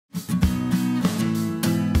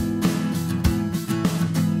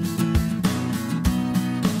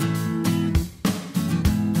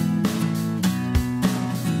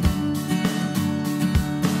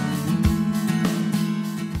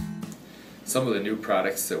some of the new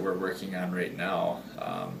products that we're working on right now,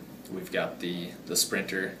 we've got the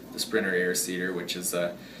Sprinter air seeder, which is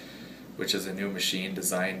a new machine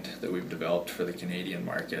designed that we've developed for the Canadian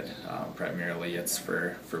market. Primarily, it's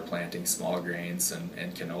for planting small grains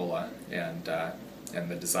and canola, and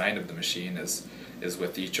the design of the machine is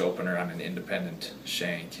with each opener on an independent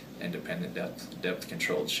shank, independent depth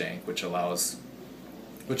controlled shank, which allows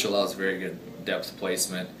very good depth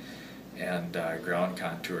placement and ground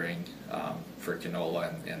contouring for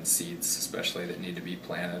canola and seeds, especially that need to be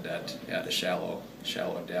planted at a shallow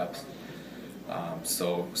depth.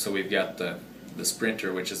 So we've got the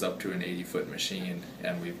Sprinter, which is up to an 80-foot machine,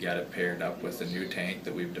 and we've got it paired up with a new tank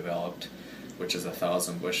that we've developed, which is a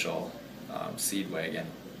 1,000-bushel seed wagon,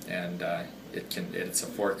 and it's a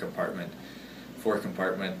four compartment, 4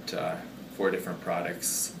 different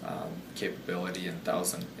products, capability in a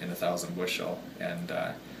 1,000 bushel, and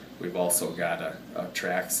we've also got a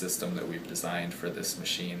track system that we've designed for this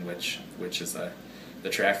machine, which is the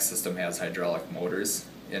track system has hydraulic motors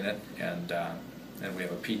in it, and we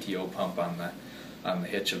have a PTO pump on the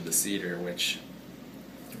hitch of the seeder, which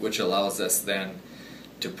allows us then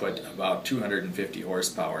to put about 250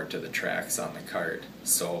 horsepower to the tracks on the cart.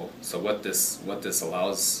 So what this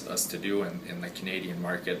allows us to do in the Canadian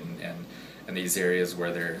market and these areas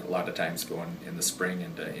where they're a lot of times going in the spring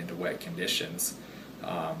into wet conditions,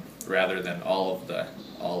 rather than all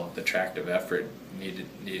of the tractive effort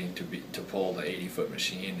needing to pull the 80-foot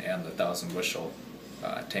machine and the 1,000-bushel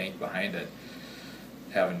tank behind it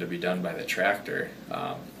having to be done by the tractor,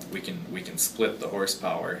 we can split the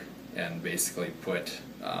horsepower and basically put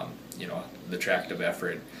the tractive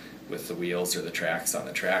effort with the wheels or the tracks on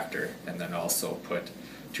the tractor, and then also put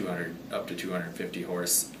up to 250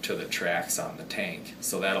 horse to the tracks on the tank.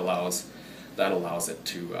 So that allows it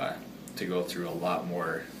to go through a lot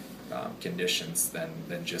more conditions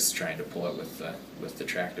than just trying to pull it with the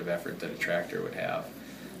tractive effort that a tractor would have.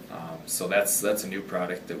 So that's a new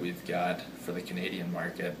product that we've got for the Canadian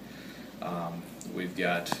market. We've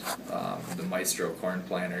got the Maestro corn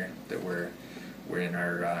planter that we're in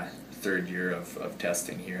our third year of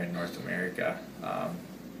testing here in North America.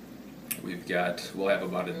 We'll have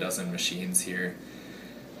about a dozen machines here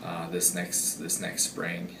this next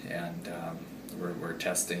spring, and we're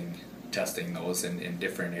testing those in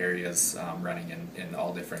different areas, running in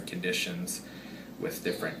all different conditions with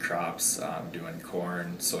different crops, doing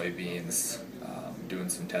corn, soybeans, doing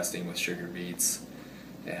some testing with sugar beets,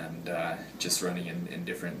 and just running in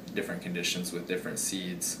different conditions with different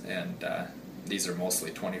seeds. And these are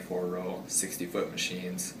mostly 24-row, 60-foot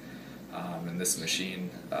machines. And this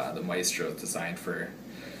machine, the Maestro,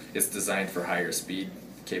 is designed for higher speed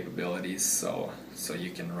capabilities. So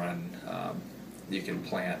you can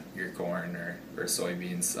plant your corn or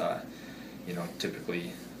soybeans,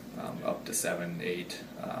 typically up to 7, 8,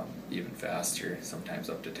 even faster, sometimes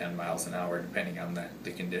up to 10 miles an hour, depending on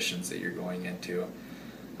the conditions that you're going into.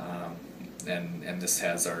 And this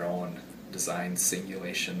has our own design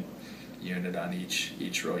singulation unit on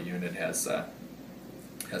each row unit has a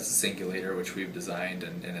singulator which we've designed,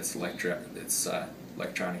 and it's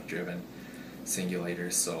electronic driven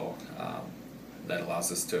singulator, so that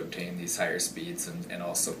allows us to obtain these higher speeds and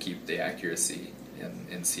also keep the accuracy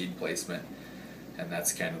in seed placement. And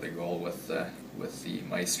that's kind of the goal with the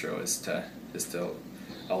Maestro, is to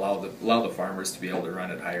allow the farmers to be able to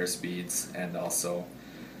run at higher speeds, and also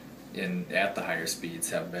at the higher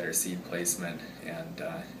speeds have better seed placement, and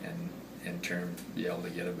in turn be able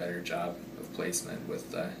to get a better job of placement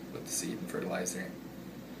with the seed and fertilizer.